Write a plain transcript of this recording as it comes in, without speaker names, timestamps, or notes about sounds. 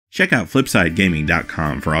Check out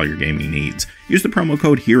FlipsideGaming.com for all your gaming needs. Use the promo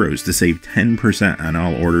code HEROES to save 10% on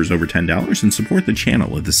all orders over $10 and support the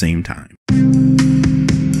channel at the same time.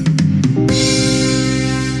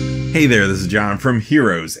 Hey there, this is John from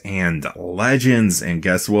Heroes and Legends, and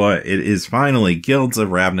guess what? It is finally Guilds of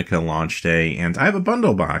Ravnica launch day, and I have a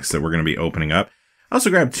bundle box that we're going to be opening up. I also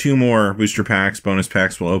grabbed 2 more booster packs. Bonus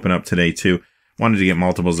packs will open up today too. Wanted to get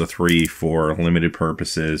multiples of 3 for limited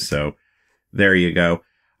purposes, so there you go.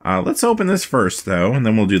 Let's open this first, though, and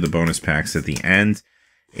then we'll do the bonus packs at the end.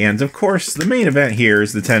 And, of course, the main event here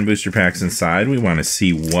is the 10 booster packs inside. We want to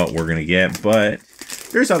see what we're going to get, but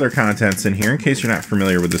there's other contents in here. In case you're not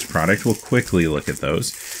familiar with this product, we'll quickly look at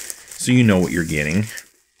those so you know what you're getting.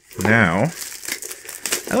 Now,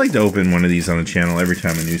 I like to open one of these on the channel every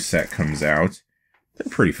time a new set comes out. They're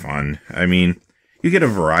pretty fun. I mean, you get a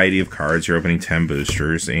variety of cards. You're opening 10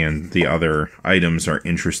 boosters, and the other items are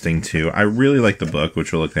interesting too. I really like the book,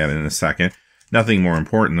 which we'll look at in a second. Nothing more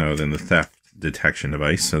important, though, than the theft detection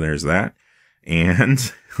device, so there's that. And,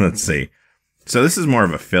 let's see. So this is more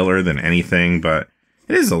of a filler than anything, but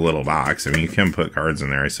it is a little box. I mean, you can put cards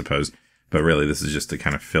in there, I suppose. But really, this is just to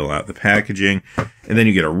kind of fill out the packaging. And then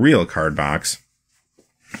you get a real card box.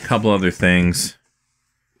 A couple other things.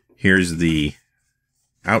 Here's the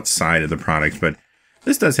outside of the product, but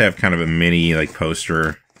this does have kind of a mini like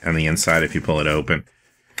poster on the inside if you pull it open.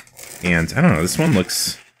 And I don't know, this one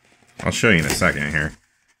looks, I'll show you in a second here.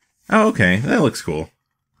 Oh, okay, that looks cool.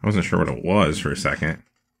 I wasn't sure what it was for a second.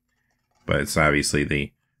 But it's obviously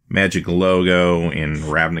the Magic logo in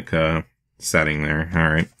Ravnica setting there.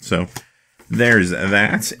 Alright, so there's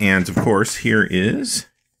that. And of course, here is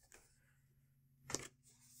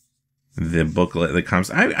the booklet that comes.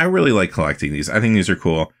 I really like collecting these. I think these are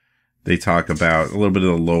cool. They talk about a little bit of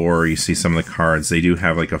the lore. You see some of the cards. They do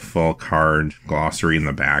have like a full card glossary in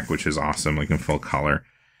the back, which is awesome, like in full color.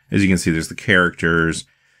 As you can see, there's the characters.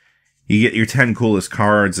 You get your 10 coolest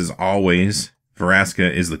cards as always.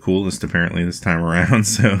 Vraska is the coolest apparently this time around,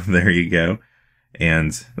 so there you go.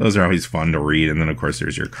 And those are always fun to read. And then of course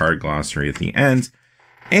there's your card glossary at the end.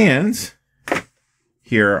 And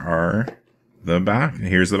here are the box.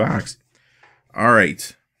 Here's the box. All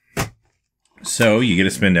right. So you get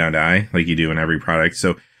a spin down die like you do in every product.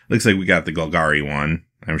 So looks like we got the Golgari one.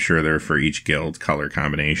 I'm sure they're for each guild color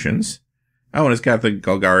combinations. Oh, and it's got the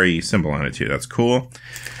Golgari symbol on it too. That's cool.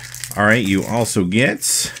 All right, you also get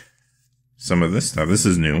some of this stuff. This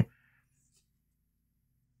is new.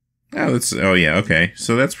 Oh yeah, okay.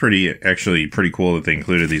 So that's actually pretty cool that they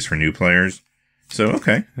included these for new players. So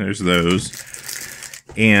okay, there's those.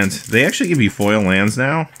 And they actually give you foil lands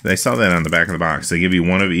now. I saw that on the back of the box. They give you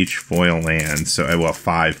 1 of each foil land. So, well,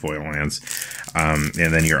 5 foil lands. And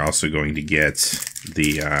then you're also going to get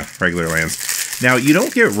the regular lands. Now, you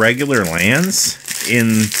don't get regular lands in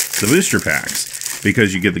the booster packs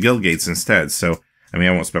because you get the guild gates instead. So, I mean,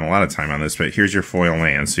 I won't spend a lot of time on this, but here's your foil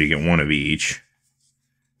lands. So you get 1 of each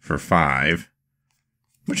for 5,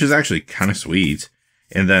 which is actually kind of sweet.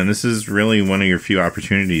 And then this is really one of your few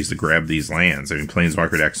opportunities to grab these lands. I mean,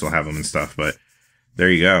 Planeswalker decks will have them and stuff, but there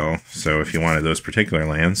you go. So if you wanted those particular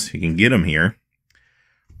lands, you can get them here.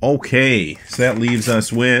 Okay, so that leaves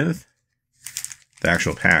us with the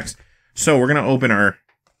actual packs. So we're going to open our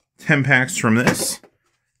 10 packs from this,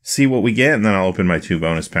 see what we get, and then I'll open my 2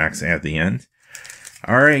 bonus packs at the end.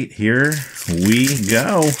 All right, here we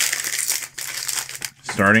go.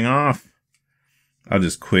 Starting off, I'll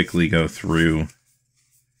just quickly go through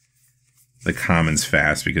the commons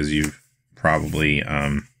fast because you've probably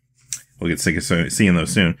will get sick of seeing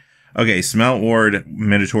those soon. Okay, Smelt Ward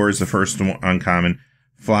Minotaur is the first uncommon.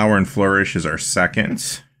 Flower and Flourish is our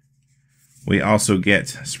second. We also get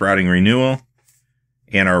Sprouting Renewal,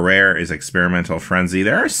 and our rare is Experimental Frenzy.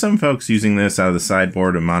 There are some folks using this out of the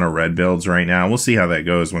sideboard of mono red builds right now. We'll see how that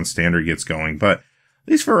goes when Standard gets going, but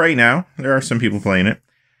at least for right now, there are some people playing it.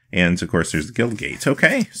 And of course, there's the Guild Gate.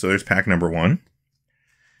 Okay, so there's pack number 1.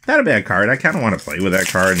 Not a bad card. I kind of want to play with that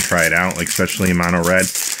card and try it out, like especially in mono red.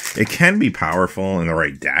 It can be powerful in the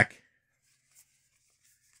right deck.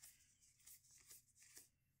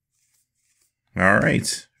 All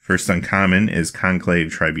right. First uncommon is Conclave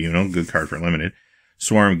Tribunal. Good card for limited.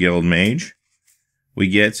 Swarm Guild Mage. We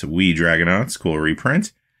get We Dragonauts. Cool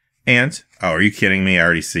reprint. And, oh, are you kidding me? I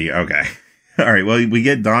already see. Okay. All right. Well, we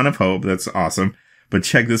get Dawn of Hope. That's awesome. But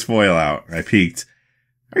check this foil out. I peeked.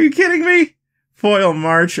 Are you kidding me? Foil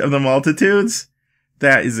March of the Multitudes?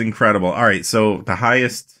 That is incredible. All right, so the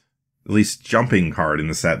highest, at least jumping card in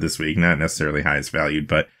the set this week, not necessarily highest valued,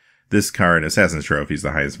 but this card, Assassin's Trophy, is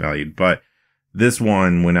the highest valued. But this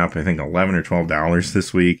one went up, I think, $11 or $12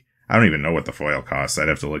 this week. I don't even know what the foil costs. I'd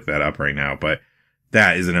have to look that up right now. But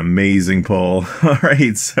That is an amazing pull. All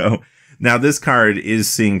right, so now this card is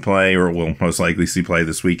seeing play, or will most likely see play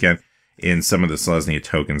this weekend in some of the Selesnya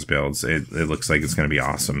tokens builds. It looks like it's going to be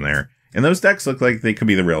awesome there. And those decks look like they could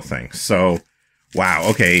be the real thing. So, wow,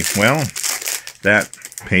 okay, well, that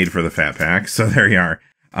paid for the fat pack, so there you are.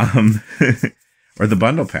 Or the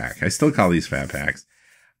bundle pack. I still call these fat packs.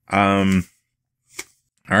 All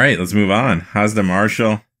right, let's move on. Hazda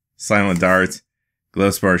Marshal, Silent Dart,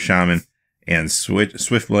 Glowspore Shaman, and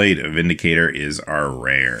Swiftblade Vindicator is our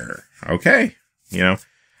rare. Okay, you know,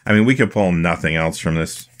 I mean, we could pull nothing else from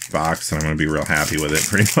this box, and I'm going to be real happy with it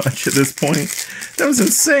pretty much at this point. That was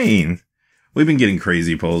insane. We've been getting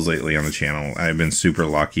crazy pulls lately on the channel. I've been super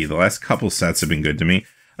lucky. The last couple sets have been good to me.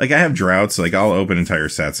 Like, I have droughts. Like, I'll open entire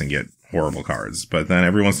sets and get horrible cards. But then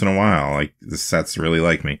every once in a while, like, the sets really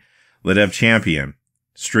like me. Lidev Champion,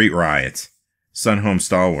 Street Riot, Sunhome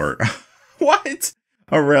Stalwart. What?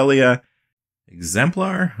 Aurelia,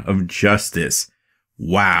 Exemplar of Justice.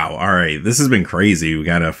 Wow. All right. This has been crazy. We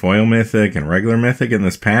got a foil mythic and regular mythic in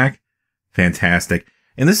this pack. Fantastic.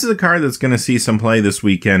 And this is a card that's going to see some play this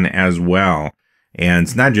weekend as well.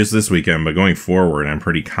 And not just this weekend, but going forward, I'm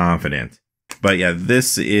pretty confident. But yeah,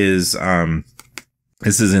 this is in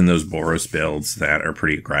those Boros builds that are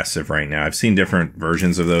pretty aggressive right now. I've seen different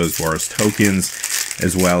versions of those Boros tokens,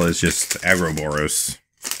 as well as just aggro Boros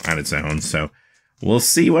on its own. So we'll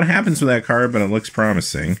see what happens with that card, but it looks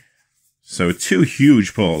promising. So 2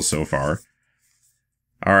 huge pulls so far.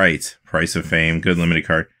 All right, Price of Fame, good limited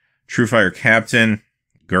card. Truefire Captain,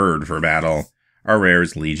 Gird for battle. Our rare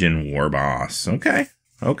is Legion War Boss. Okay,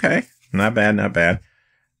 okay, not bad, not bad.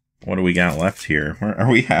 What do we got left here? Where are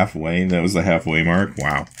we halfway? That was the halfway mark.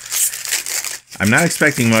 Wow. I'm not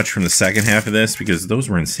expecting much from the second half of this because those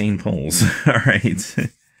were insane pulls. All right.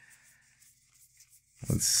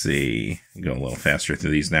 Let's see. Go a little faster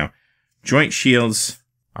through these now. Joint Shields.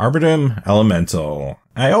 Arbitum Elemental.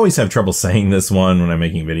 I always have trouble saying this one when I'm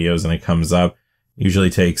making videos and it comes up. Usually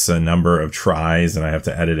takes a number of tries and I have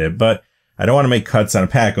to edit it, but I don't want to make cuts on a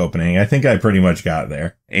pack opening. I think I pretty much got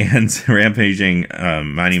there. And Rampaging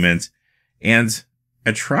Monument and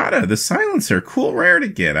Atrata, the Silencer. Cool rare to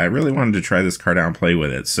get. I really wanted to try this card out and play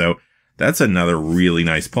with it. So that's another really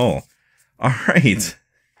nice pull. All right.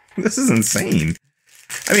 This is insane.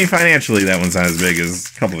 I mean, financially, that one's not as big as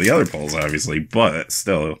a couple of the other pulls, obviously, but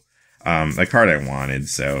still, a card I wanted,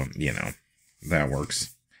 so, you know, that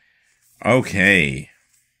works. Okay.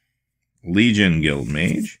 Legion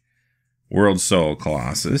Guildmage, World Soul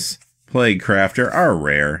Colossus, Plague Crafter. Our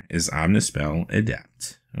rare is Omnispell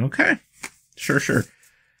Adept. Okay. Sure, sure.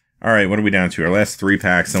 All right, what are we down to? Our last 3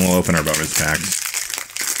 packs, then we'll open our bonus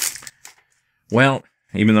packs. Well,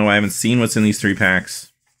 even though I haven't seen what's in these 3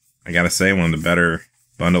 packs, I gotta say, one of the better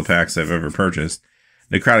bundle packs I've ever purchased.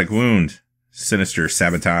 Necrotic Wound, Sinister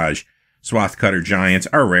Sabotage, Swath Cutter Giant,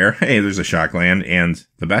 our rare. Hey, there's a Shockland, and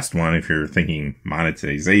the best one, if you're thinking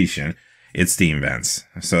monetization, it's Steam Vents.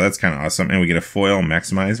 So that's kind of awesome. And we get a foil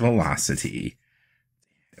Maximize Velocity.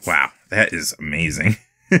 Wow, that is amazing.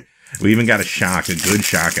 We even got a shock, a good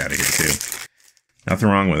shock out of here, too. Nothing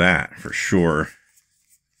wrong with that, for sure.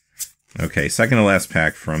 Okay, second to last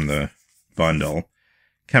pack from the bundle.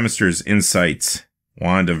 Chemister's Insights,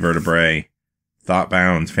 Wand of Vertebrae,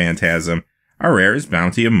 Thoughtbound Phantasm. Our rare is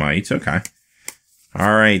Bounty of Might. Okay.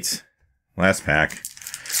 All right. Last pack.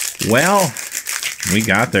 Well, we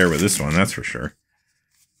got there with this one, that's for sure.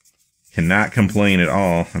 Cannot complain at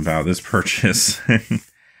all about this purchase.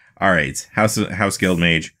 All right. House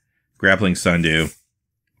Guildmage, Grappling Sundew,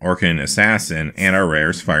 Orcan Assassin, and our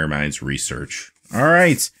rares, Firemind's Research. All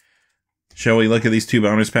right. Shall we look at these 2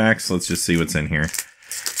 bonus packs? Let's just see what's in here.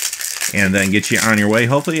 And then get you on your way.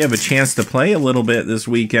 Hopefully you have a chance to play a little bit this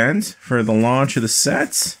weekend for the launch of the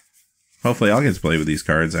sets. Hopefully I'll get to play with these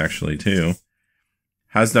cards, actually, too.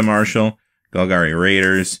 Hazda Marshal, Golgari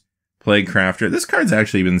Raiders, Plague Crafter. This card's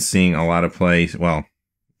actually been seeing a lot of play. Well,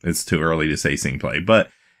 it's too early to say seeing play, but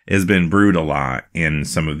it's been brewed a lot in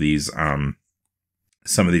some of these Golgari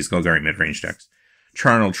mid-range decks.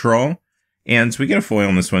 Charnel Troll. And we get a foil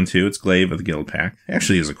in this one, too. It's Glaive of the Guild Pack.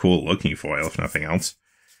 Actually is a cool-looking foil, if nothing else.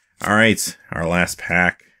 All right, our last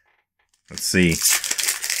pack. Let's see.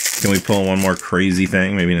 Can we pull one more crazy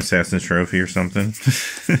thing? Maybe an Assassin's Trophy or something?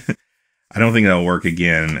 I don't think that'll work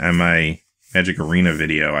again. On my Magic Arena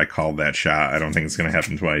video, I called that shot. I don't think it's going to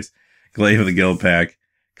happen twice. Glaive of the Guild Pack.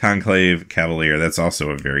 Conclave Cavalier. That's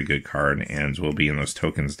also a very good card and will be in those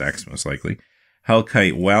tokens decks, most likely.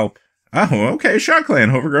 Hellkite Whelp. Oh, okay.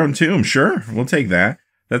 Shockland, Overgrown Tomb. Sure, we'll take that.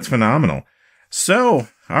 That's phenomenal. So,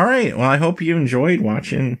 all right. Well, I hope you enjoyed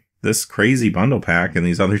watching this crazy bundle pack and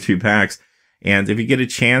these other 2 packs. And if you get a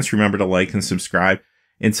chance, remember to like and subscribe.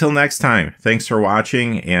 Until next time, thanks for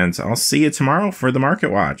watching, and I'll see you tomorrow for the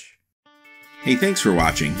Market Watch. Hey, thanks for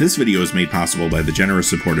watching. This video is made possible by the generous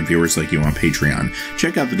support of viewers like you on Patreon.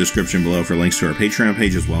 Check out the description below for links to our Patreon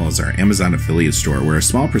page as well as our Amazon affiliate store, where a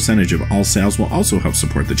small percentage of all sales will also help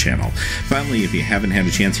support the channel. Finally, if you haven't had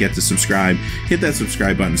a chance yet to subscribe, hit that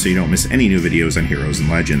subscribe button so you don't miss any new videos on Heroes and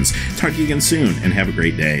Legends. Talk to you again soon, and have a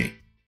great day.